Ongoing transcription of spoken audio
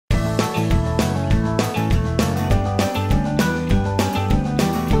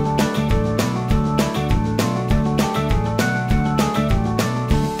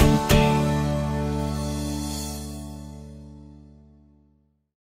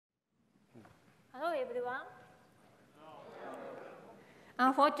Hello, everyone.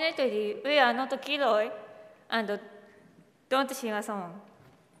 Unfortunately, we are not Kiroi and don't sing a song.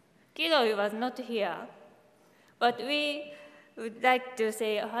 Kiroi was not here, but we would like to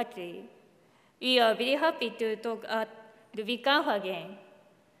say heartily, we are very happy to talk at RubyConf again,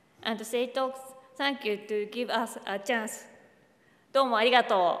 and to say thank you to give us a chance. Domo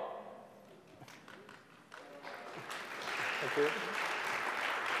Arigato. Thank you.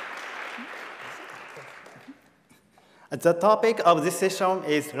 The topic of this session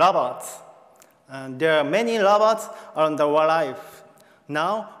is robots. There are many robots around the world.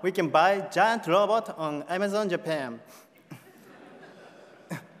 Now we can buy giant robot on Amazon Japan.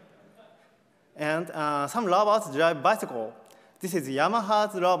 And some robots drive bicycle. This is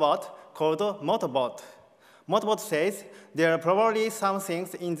Yamaha's robot called Motobot. Motobot says there are probably some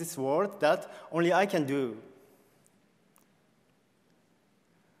things in this world that only I can do.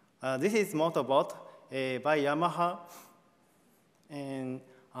 This is Motobot by Yamaha. And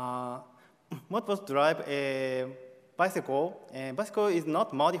Motobot drive a bicycle, and bicycle is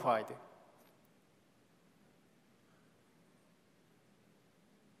not modified.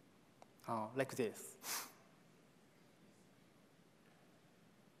 Like this.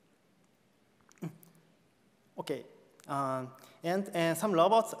 Okay, and some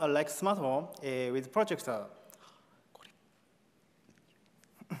robots are like smartphone with projector.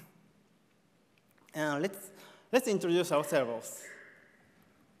 And let's introduce ourselves.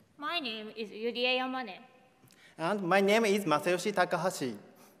 My name is Yurie Yamane. And my name is Maysayoshi Takahashi.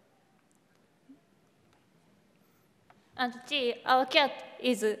 And G, our cat,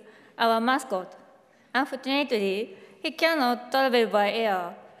 is our mascot. Unfortunately, he cannot travel by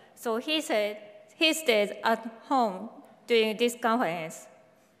air, so he stays at home during this conference.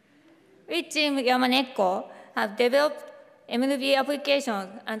 We Team Yamane have developed mruby applications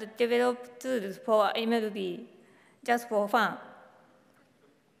and developed tools for mruby just for fun.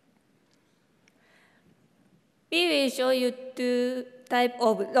 We will show you two types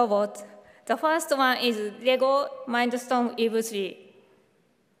of robots. The first one is Lego Mindstorms EV3.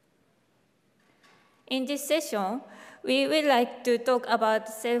 In this session, we would like to talk about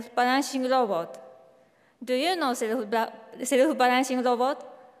self-balancing robot. Do you know self-balancing robot?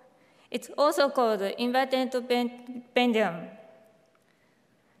 It's also called inverted pendulum.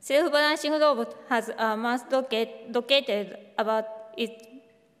 Self-balancing robot has a mass located about its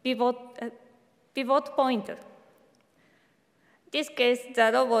pivot point. This case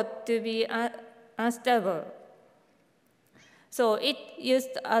the robot to be unstable. So it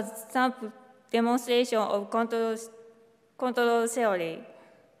used as sample demonstration of control theory.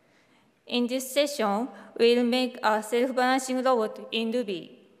 In this session, we'll make a self-balancing robot in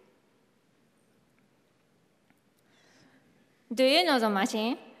Ruby. Do you know the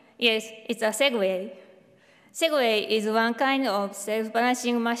machine? Yes, it's a Segway. Segway is one kind of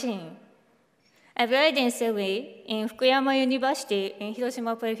self-balancing machine. I applied in Segway in Fukuyama University in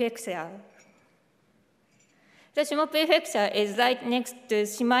Hiroshima Prefecture. Hiroshima Prefecture is right next to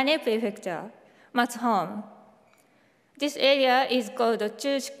Yamane Prefecture, Matt's home. This area is called the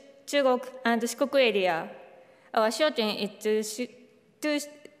Chugok and Shikoku area. Our short name is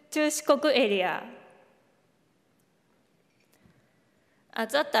Shikoku area. At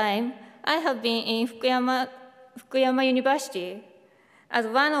that time, I have been in Fukuyama University as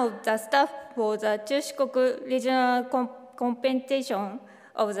one of the staff for the Shikoku regional competition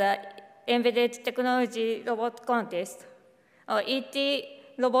of the Embedded Technology Robot Contest, or ET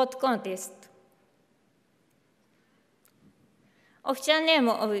Robot Contest. Official name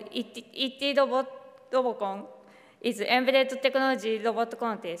of ET Robocon is Embedded Technology Robot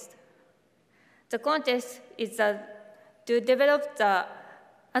Contest. The contest is to develop the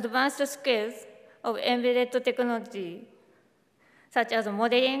advanced skills of embedded technology, such as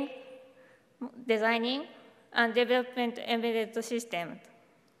modeling, designing, and development embedded systems.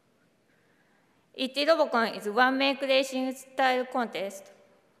 ET Robocon is one make racing style contest.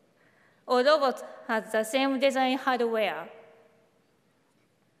 All robots have the same design hardware.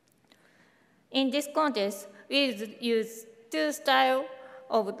 In this contest, we use two styles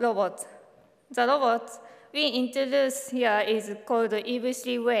of robots. The robots we introduce here is called the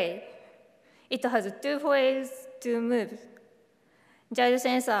EV3 way. It has two wheels to move, gyro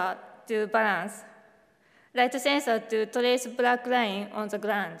sensor to balance, light sensor to trace black line on the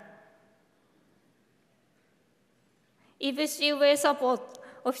ground. EV3 way supports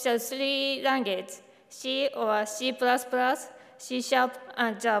official 3 languages, C or C++, C#,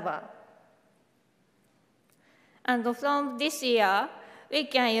 and Java. And from this year, we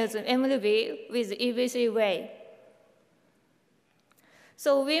can use mruby with EV3 way.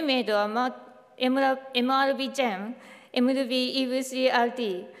 So we made a MRB gem, mruby EV3 RT,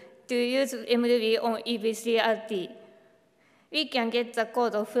 to use mruby on EV3 RT. We can get the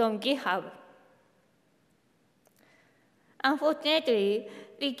code from GitHub. Unfortunately,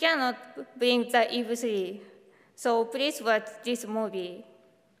 we cannot bring the EV3, so please watch this movie.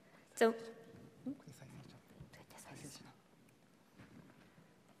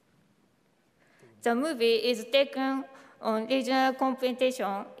 The movie is taken on regional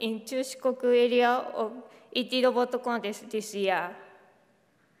competition in Chushikoku area of ET Robot contest this year.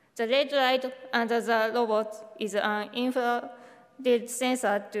 The red light under the robot is an infrared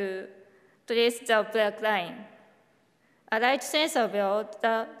sensor to trace the black line. A light sensor below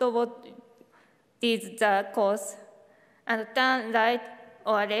the robot reads the course and turn right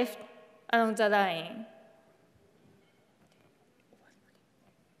or left along the line.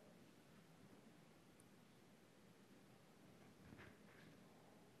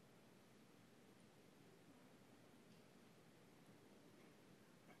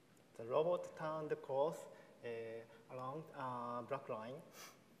 The robot turned the course along black line.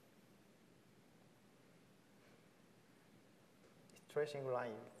 It's tracing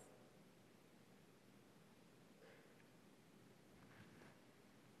lines.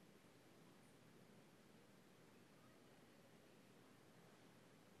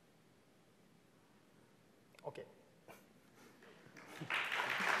 Okay.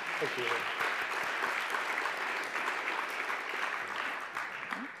 Thank you.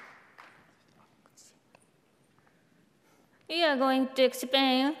 We are going to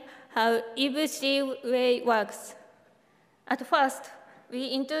explain how EV3 works. At first, we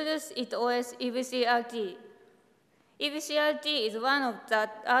introduce it OS EV3RT. EV3RT is one of the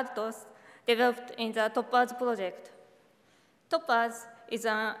RTOS developed in the Topaz project. Topaz is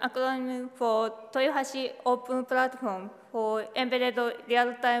an acronym for Toyohashi Open Platform for Embedded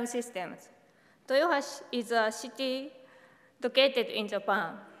Real-Time Systems. Toyohashi is a city located in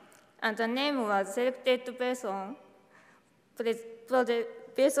Japan, and the name was selected based on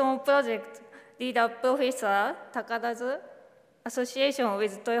project leader Professor Takada's association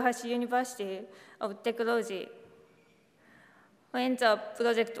with Toyohashi University of Technology when the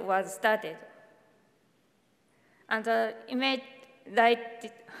project was started. And the image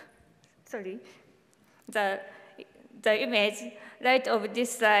the image right of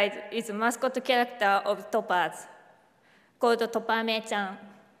this slide is a mascot character of Topaz called Topame-chan.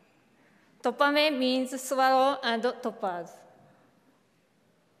 Topame means swallow and topaz.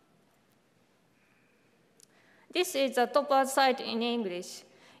 This is the Topaz site in English.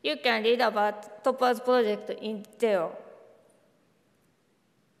 You can read about Topaz project in detail.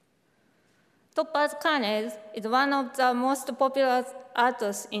 Topaz kernel is one of the most popular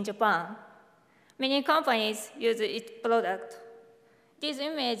RTOS in Japan. Many companies use its product. These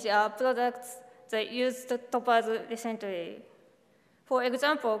images are products that used Topaz recently. For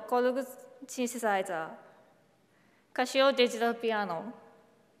example, Korg synthesizer, Casio digital piano,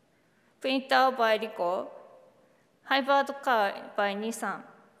 printer by Ricoh, hybrid car by Nissan.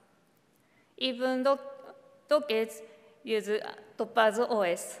 Even rockets use Topaz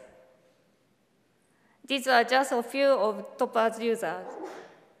OS. These are just a few of Topaz users.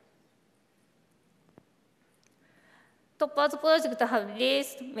 Topaz project have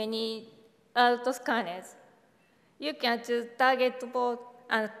released many RTOS kernels. You can choose target board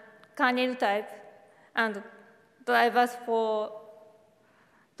and kernel type and drivers for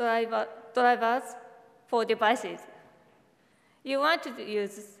devices. You want to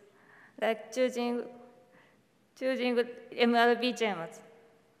use like choosing MRB gems.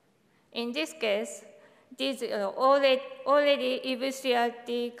 In this case, these are already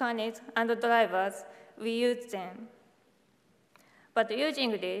EV3RT kernels and drivers. We use them. But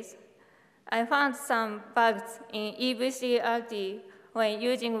using this, I found some bugs in EV3RT when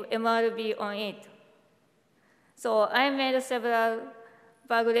using MRB on it. So I made several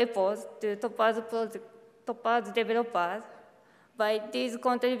bug reports to Topaz developers. By these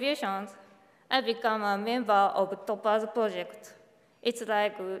contributions, I become a member of Topaz project. It's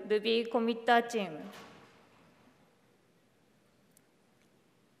like Ruby committer team.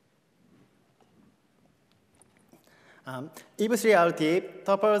 EV3RT,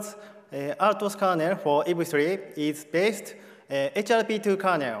 Topaz RTOS kernel for EV3 is based HRP2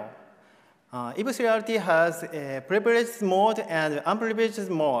 kernel. EV3RT has a privileged mode and unprivileged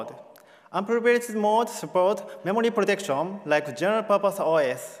mode. Unprivileged mode supports memory protection like general purpose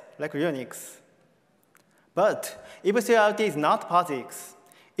OS, like Unix. But EV3RT is not POSIX.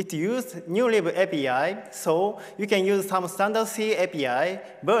 It uses NewLib API, so you can use some standard C API,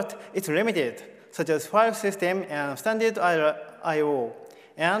 but it's limited, such as file system and standard I/O.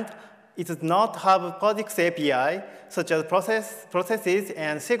 And it does not have POSIX API, such as processes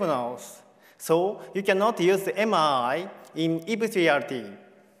and signals. So you cannot use the MRI in EV3RT.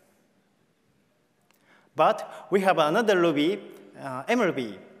 But we have another Ruby,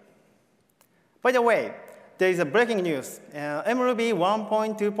 mruby. By the way, there is a breaking news. mruby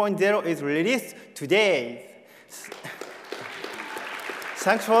 1.2.0 is released today.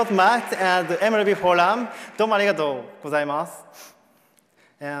 Thanks for Matt and mruby forum. Domo arigato gozaimasu.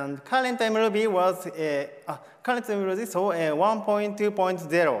 And current mruby was current mruby so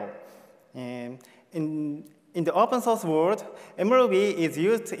 1.2.0. In the open source world, mruby is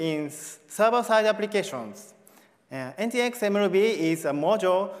used in server-side applications. NTX mruby is a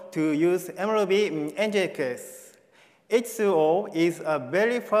module to use mruby in NGX. H2O is a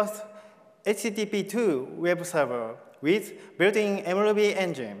very first HTTP2 web server with built-in mruby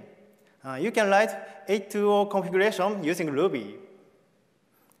engine. You can write H2O configuration using Ruby.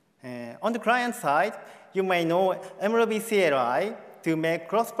 On the client side, you may know mruby CLI to make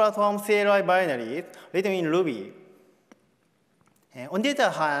cross-platform CLI binaries written in Ruby. On the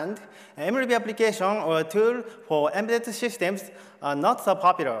other hand, mruby application or tool for embedded systems are not so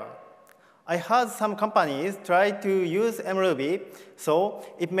popular. I heard some companies try to use mruby, so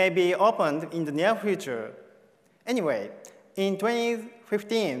it may be opened in the near future. Anyway, in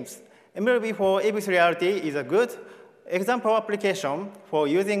 2015, mruby for EV3RT is a good example application for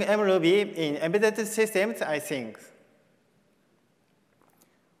using mruby in embedded systems, I think.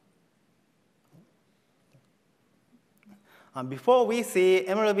 Before we see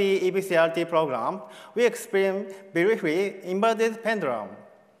mruby EV3RT program, we explain briefly inverted pendulum.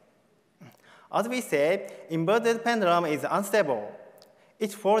 As we said, inverted pendulum is unstable.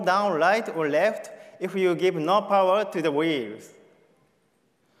 It falls down right or left if you give no power to the wheels.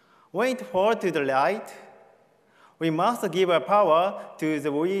 When it falls to the right, we must give a power to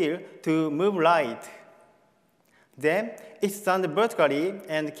the wheel to move right. Then it stands vertically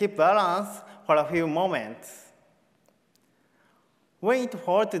and keeps balance for a few moments. When it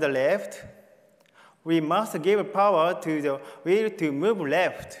falls to the left, we must give power to the wheel to move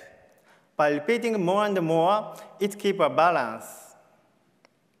left. By repeating more and more, it keeps a balance.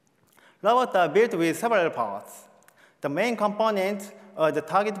 Robots are built with several parts. The main components are the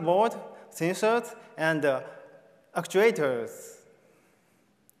target board, sensors, and actuators.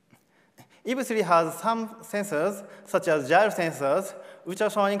 EV3 has some sensors, such as gyro sensors,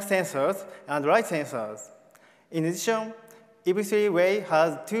 ultrasonic sensors, and light sensors. In addition, EV3 Way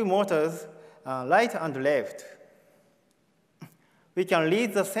has two motors, right and left. We can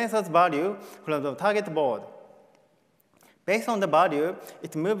read the sensor's value from the target board. Based on the value,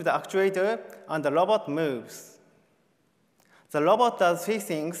 it moves the actuator, and the robot moves. The robot does three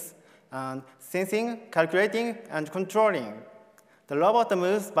things: sensing, calculating, and controlling. The robot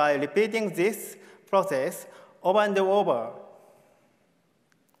moves by repeating this process over and over.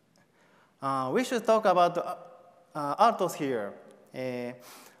 We should talk about RTOS here.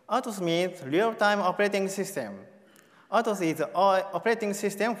 RTOS means real-time operating system. RTOS is an operating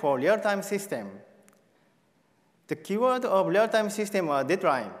system for real-time system. The keyword of real-time system are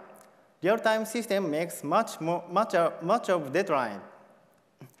deadline. Real-time system makes much of deadline.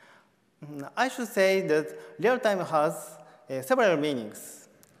 I should say that real-time has several meanings.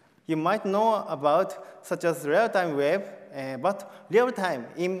 You might know about such as real-time web, but real-time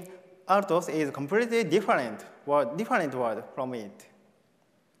in RTOS is completely different word from it.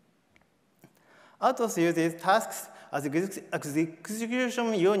 RTOS uses tasks as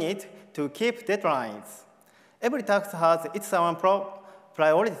execution unit to keep deadlines. Every task has its own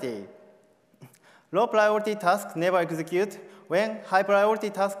priority. Low priority tasks never execute when high priority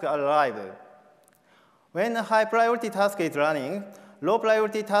tasks arrive. When a high priority task is running, low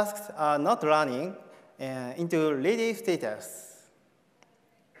priority tasks are not running into ready status.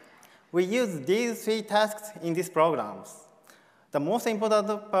 We use these three tasks in these programs. The most important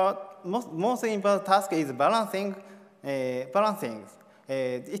task is balancing.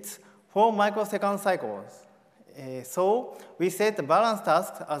 It's 4 microsecond cycles. So we set the balance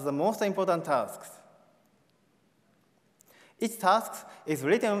tasks as the most important tasks. Each task is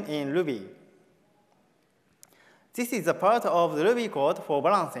written in Ruby. This is a part of the Ruby code for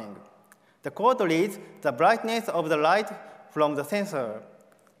balancing. The code reads the brightness of the light from the sensor.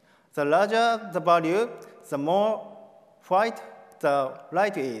 The larger the value, the more white the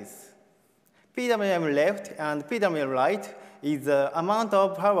light is. PWM left and PWM right is the amount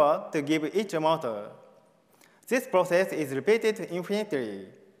of power to give each motor. This process is repeated infinitely.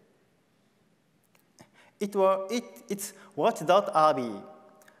 It's watch.rb.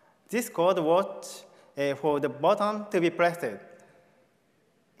 This code watch for the button to be pressed.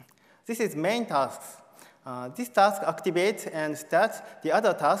 This is main tasks. This task activates and starts the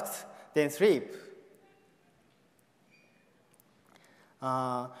other tasks, then sleep.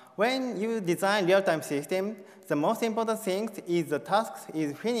 When you design real-time system, the most important thing is the task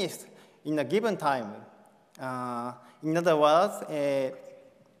is finished in a given time. In other words,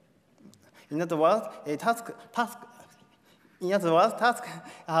 task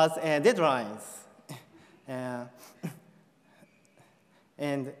has deadlines.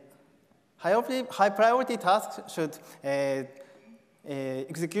 And high priority tasks should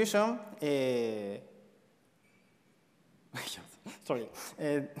execution. Sorry.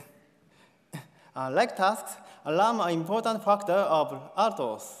 Like tasks, alarm are important factor of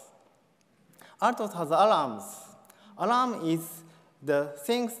RTOS. RTOS has alarms. Alarm is the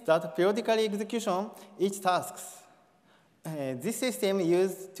things that periodically execution each task. This system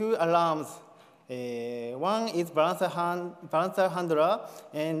uses two alarms. One is balancer handler,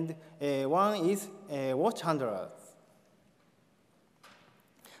 and one is watch handler.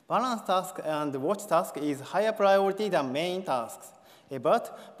 Balance task and watch task is higher priority than main tasks,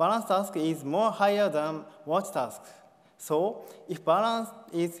 but balance task is more higher than watch task. So if balance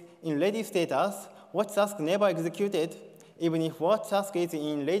is in ready status, watch task never executed, even if watch task is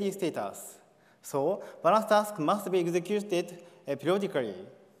in ready status. So balance task must be executed periodically.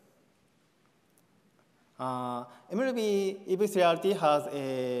 mruby EV3 has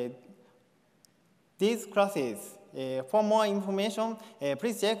these classes. For more information,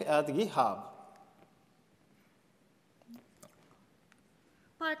 please check at GitHub.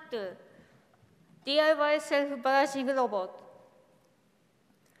 Part 2, DIY self-balancing robot.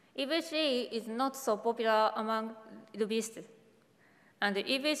 EV3 is not so popular among Rubyists, and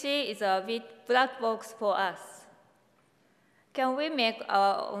EV3 is a bit black box for us. Can we make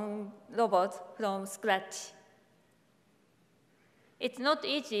our own robot from scratch? It's not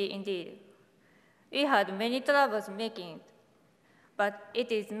easy indeed. We had many troubles making it, but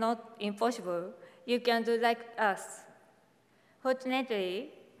it is not impossible. You can do like us.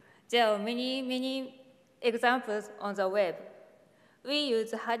 Fortunately, there are many examples on the web. We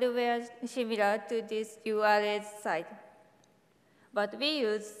use hardware similar to this URL site, but we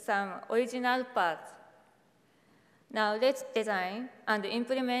use some original parts. Now let's design and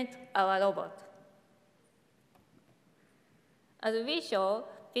implement our robot. As we show,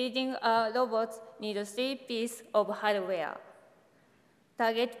 building a robot needs 3 pieces of hardware: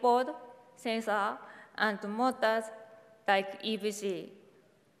 target board, sensor, and motors like EV3.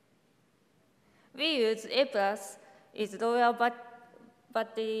 We use A+ is lower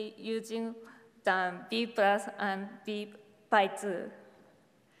battery using than B+ and B by 2.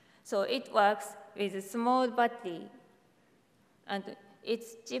 So it works with small battery, and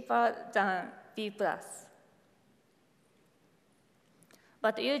it's cheaper than B+.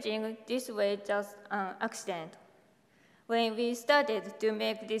 But using this way just an accident. When we started to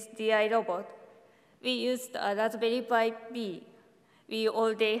make this DI robot, we used a Raspberry Pi B we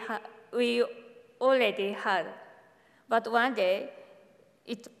already had. But one day,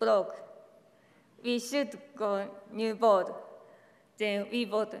 it broke. We should go new board. Then we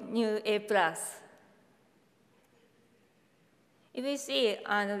bought new A+. EVC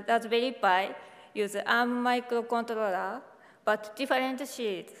and Raspberry Pi use ARM microcontroller, but different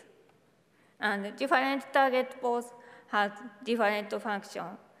shields. And different target boards have different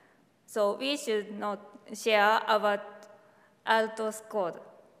functions. So we should not share our RTOS code.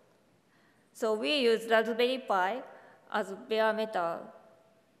 So we use Raspberry Pi as bare metal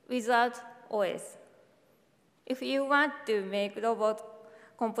without OS. If you want to make robot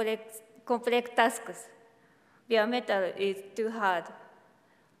complex tasks, bare metal is too hard.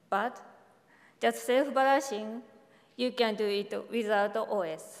 But just self-balancing, you can do it without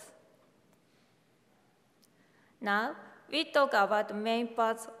OS. Now, we talk about the main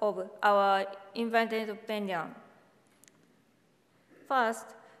parts of our invented pendulum. First,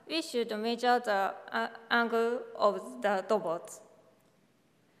 we should measure the angle of the robot.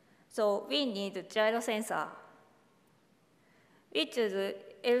 So we need a gyro sensor. We choose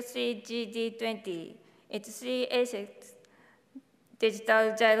LCGD20. It's 3-axis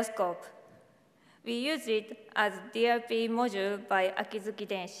digital gyroscope. We use it as DRP module by Akizuki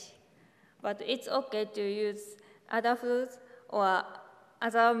Denshi, but it's okay to use Adafruit or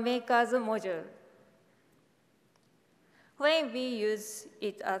other makers' module. When we use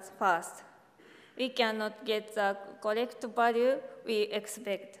it at first, we cannot get the correct value we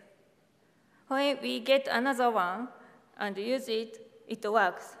expect. When we get another one and use it, it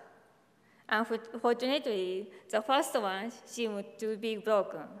works. Unfortunately, the first one seemed to be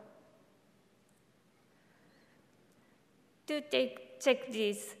broken. To check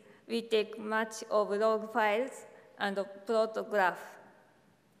this, we take much of log files and plot graph.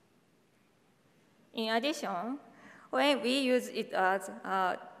 In addition, when we use it as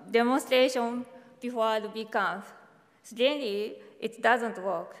a demonstration before RubyConf, suddenly it doesn't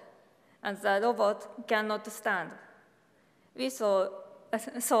work, and the robot cannot stand.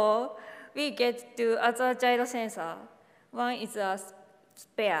 So we get two other gyro sensor. One is a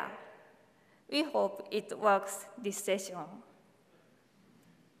spare. We hope it works this session.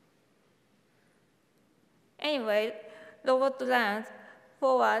 Anyway, robot runs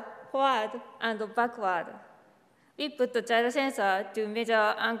forward, and backward. We put the gyro sensor to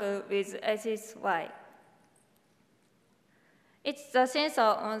measure angle with axis Y. It's the sensor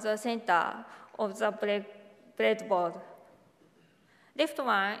on the center of the breadboard. Left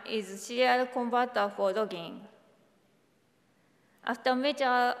one is serial converter for logging. After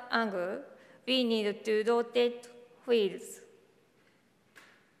measure angle, we need to rotate wheels.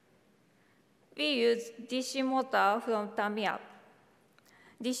 We use DC motor from Tamiya.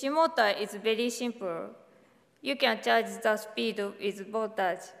 DC motor is very simple. You can charge the speed with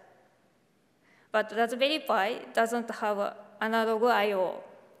voltage. But Raspberry Pi doesn't have analog I/O.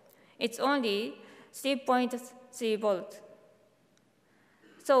 It's only 3.3 volts.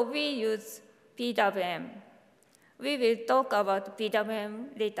 So we use PWM. We will talk about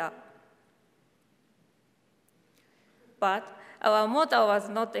PWM later. But our motor was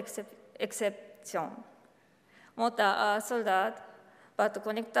not exception. Motor are soldered, but the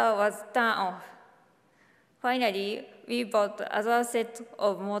connector was turned off. Finally, we bought other set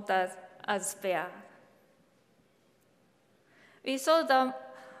of motors as spare. We sold the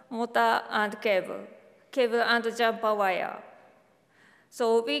motor and cable and jumper wire.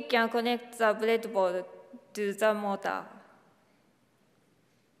 So we can connect the breadboard to the motor.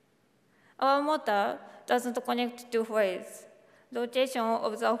 Our motor doesn't connect to wheels. Rotation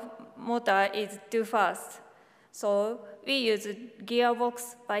of the motor is too fast. So we use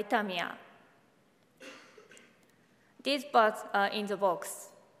gearbox by Tamiya. These parts are in the box.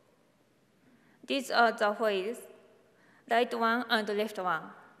 These are the wheels, right one and left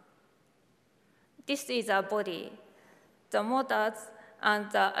one. This is a body. The motors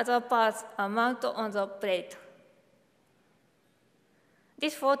and the other parts are mounted on the plate.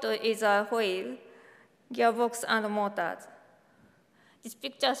 This photo is a wheel, gearbox, and motors. This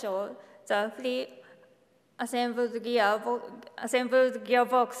picture shows the fully assembled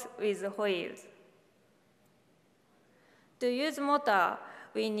gearbox with wheels. To use motor,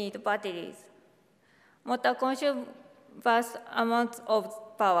 we need batteries. Motor consumes vast amounts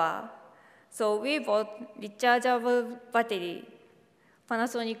of power, so we bought rechargeable battery,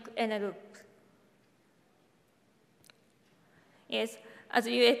 Panasonic N-Loop. Yes, as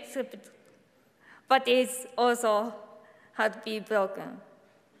you expect, batteries also had been broken.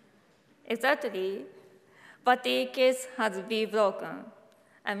 Exactly, battery case has been broken.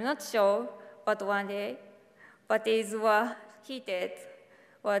 I'm not sure, but one day, batteries were heated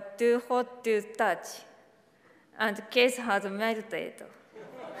or too hot to touch, and the case has melted.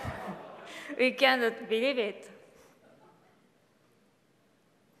 We cannot believe it.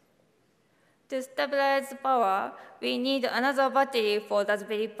 To stabilize power, we need another battery for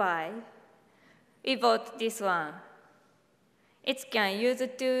Raspberry Pi. We bought this one. It can use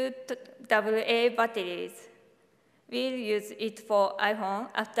two AA batteries. We'll use it for iPhone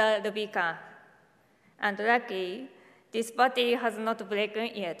after RubyConf. And luckily, this battery has not broken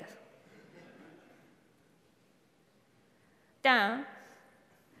yet. Then,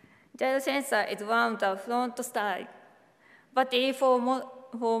 gyro sensor is one of the front side. Battery for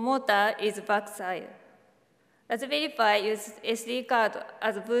motor is backside. Raspberry Pi uses SD card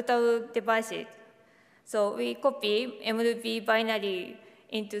as bootable devices. So we copy mruby binary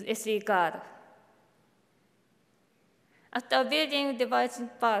into SD card. After building device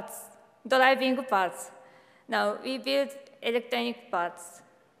parts, driving parts, now we build electronic parts.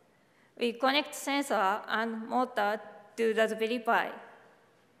 We connect sensor and motor to Raspberry Pi.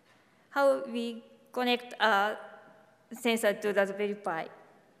 How we connect a sensor to Raspberry Pi?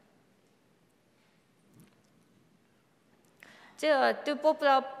 There are two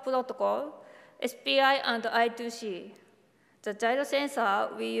popular protocols, SPI and I2C. The gyro sensor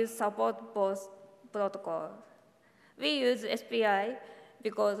we use support both protocols. We use SPI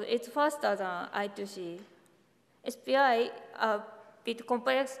because it's faster than I2C. SPI are a bit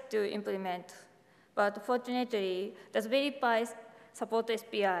complex to implement, but fortunately, Raspberry Pi supports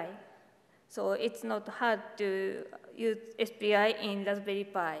SPI, so it's not hard to use SPI in Raspberry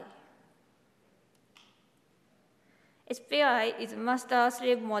Pi. SPI is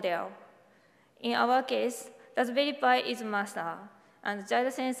master-slave model. In our case, Raspberry Pi is master, and gyro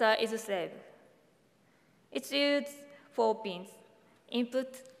sensor is slave. It's used 4 pins: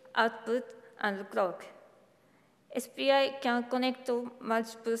 input, output, and clock. SPI can connect to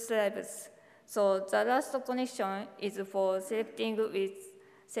multiple slaves, so the last connection is for selecting which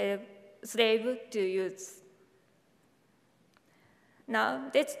slave to use. Now,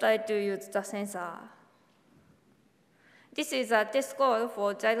 let's try to use the sensor. This is a test code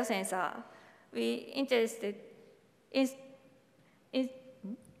for gyro sensor. We interested in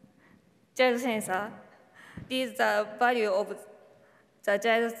gyro sensor. This is the value of the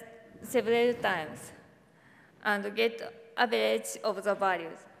gyro several times, and get average of the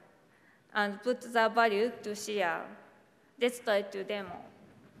values, and put the value to CR. Let's try to demo.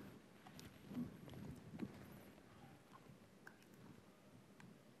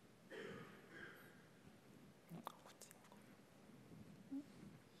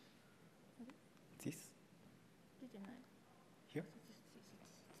 This? Here?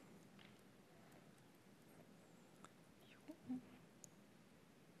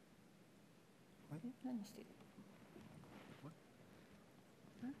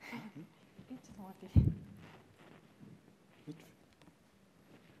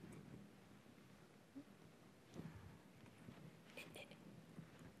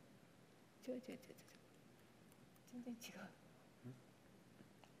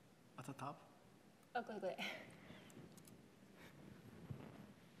 At the top?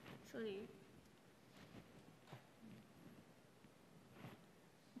 Sorry.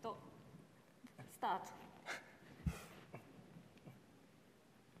 Start.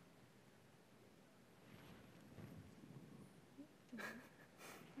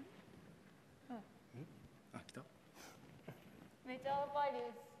 Measure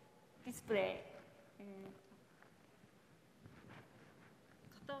values display.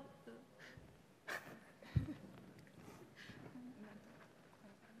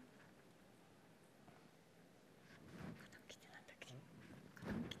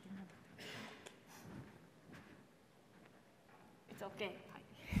 オッケー。はい。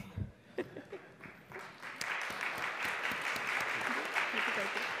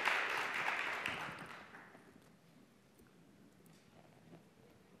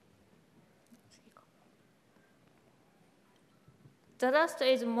The last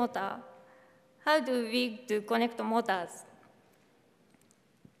is motor. How do we connect motors?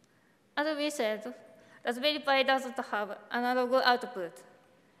 As we said, Raspberry Pi doesn't have analog output.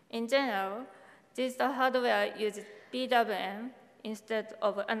 In general, digital hardware uses PWM instead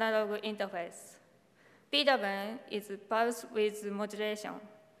of analog interface. PWM is pulse width modulation.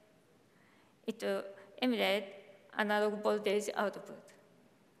 It emulates analog voltage output.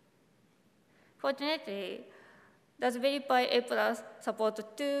 Fortunately, Raspberry Pi A Plus supports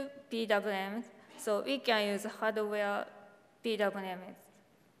 2 PWMs, so we can use hardware PWMs.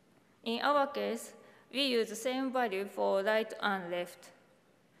 In our case, we use the same value for right and left,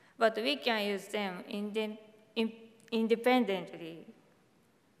 but we can use them independently.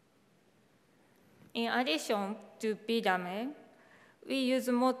 In addition to PWM, we use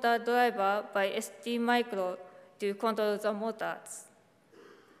motor driver by ST Micro to control the motors.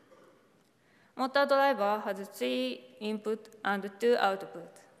 Motor driver has 3 input and 2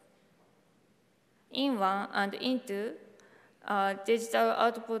 output. In 1 and in 2 are digital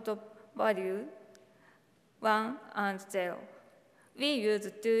output value 1 and 0. We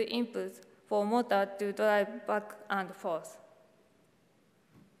use 2 inputs for motor to drive back and forth.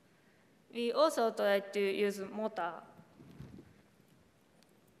 We also try to use motor.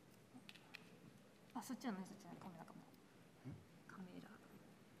 あ、そっちじゃない、そっちじゃない、カメラ。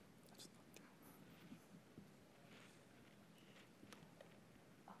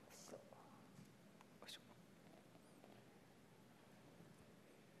あ、後ろ。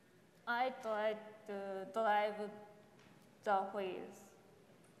I try to drive the wheels.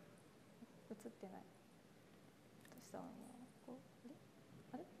 映ってない。どうしたの？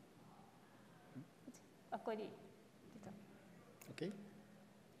あれ？あ、これでいい。出た。Okay.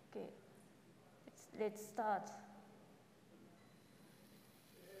 Okay. Let's start.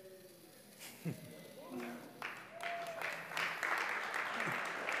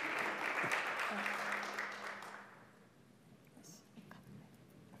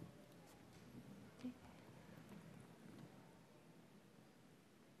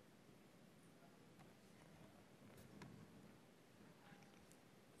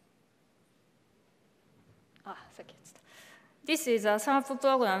 This is a sample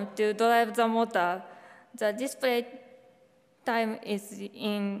program to drive the motor. The display time is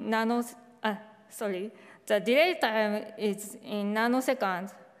in the delay time is in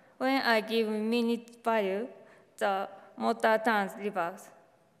nanoseconds. When I give minute value, the motor turns reverse.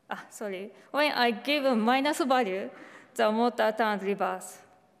 Sorry. When I give a minus value, the motor turns reverse.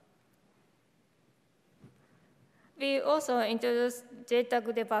 We also introduced JTAG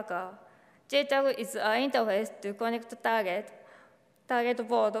debugger. JTAG is an interface to connect target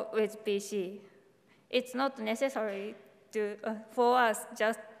board with PC. It's not necessary for us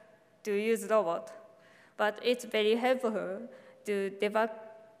just to use robot, but it's very helpful to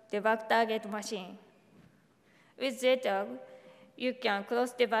debug target machine. With JTAG, you can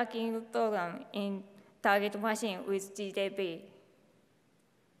cross-debugging program in target machine with GDB.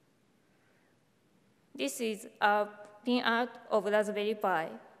 This is a pinout of Raspberry Pi.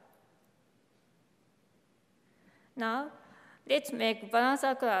 Now, let's make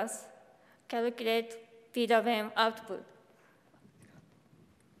balancer class calculate PWM output.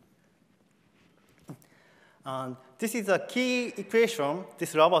 This is a key equation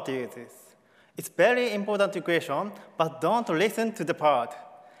this robot uses. It's very important equation, but don't listen to the part.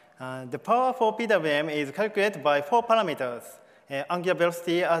 The power for PWM is calculated by 4 parameters: angular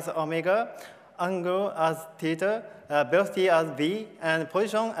velocity as omega, angle as theta, velocity as v, and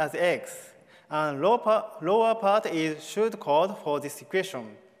position as x. And lower part is should code for this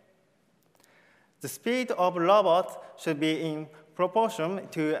equation. The speed of robot should be in proportion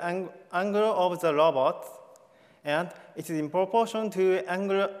to angle of the robot, and it is in proportion to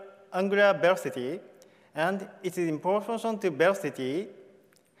angular velocity, and it is in proportion to velocity,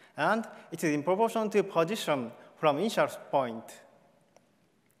 and it is in proportion to position from initial point.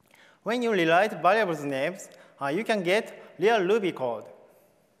 When you rewrite variables names, you can get real Ruby code.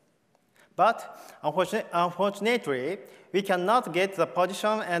 But unfortunately, we cannot get the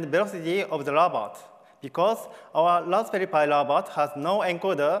position and velocity of the robot because our Raspberry Pi robot has no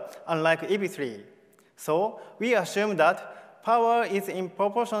encoder, unlike EV3. So we assume that power is in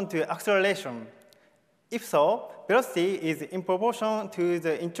proportion to acceleration. If so, velocity is in proportion to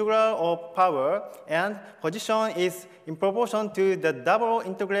the integral of power, and position is in proportion to the double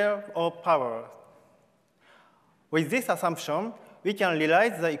integral of power. With this assumption, we can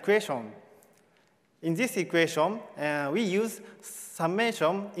rewrite the equation. In this equation, we use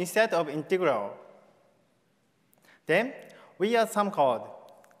summation instead of integral. Then we add some code.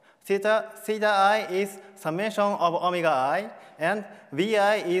 Theta I is summation of omega I, and Vi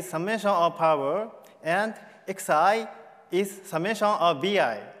is summation of power, and Xi is summation of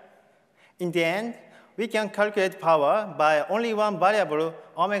Vi. In the end, we can calculate power by only one variable,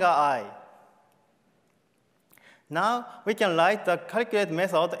 omega I. Now we can write the calculate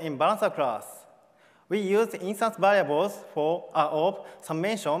method in balancer class. We use instance variables of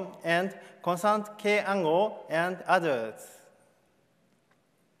summation and constant k angle and others.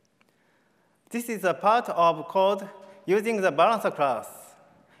 This is a part of code using the balancer class.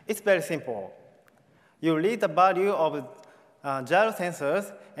 It's very simple. You read the value of gyro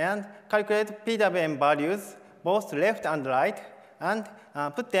sensors and calculate PWM values, both left and right, and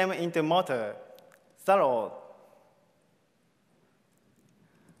put them into motor. That's all.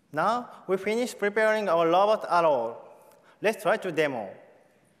 Now we finish preparing our robot at all. Let's try to demo.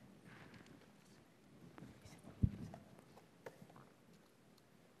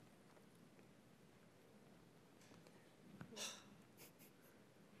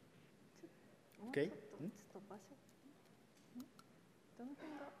 Okay.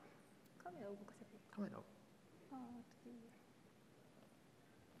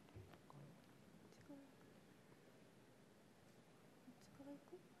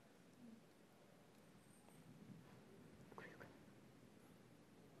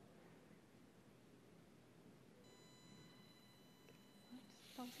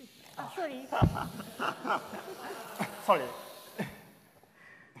 Sorry. Sorry.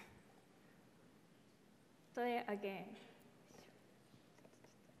 Try again.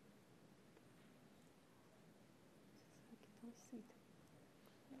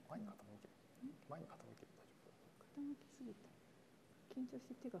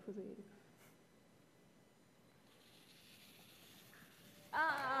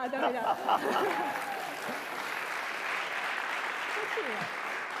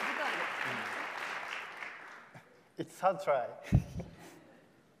 It's hard try.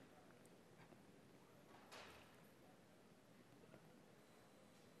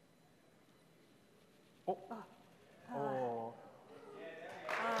 Oh. Oh.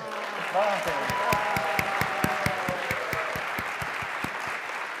 Balancing.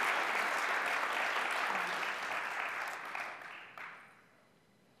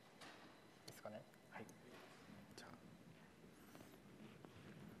 ですかね。はい。じゃ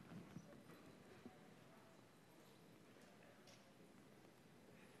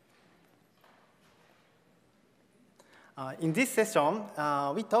あ。In this session,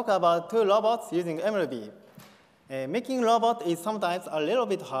 we talk about two robots using mruby. Making robot is sometimes a little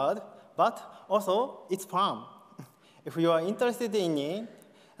bit hard, but also it's fun. If you are interested in it,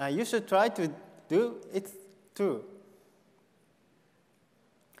 you should try to do it too.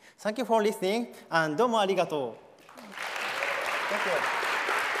 Thank you for listening, and domo arigato. Thank you.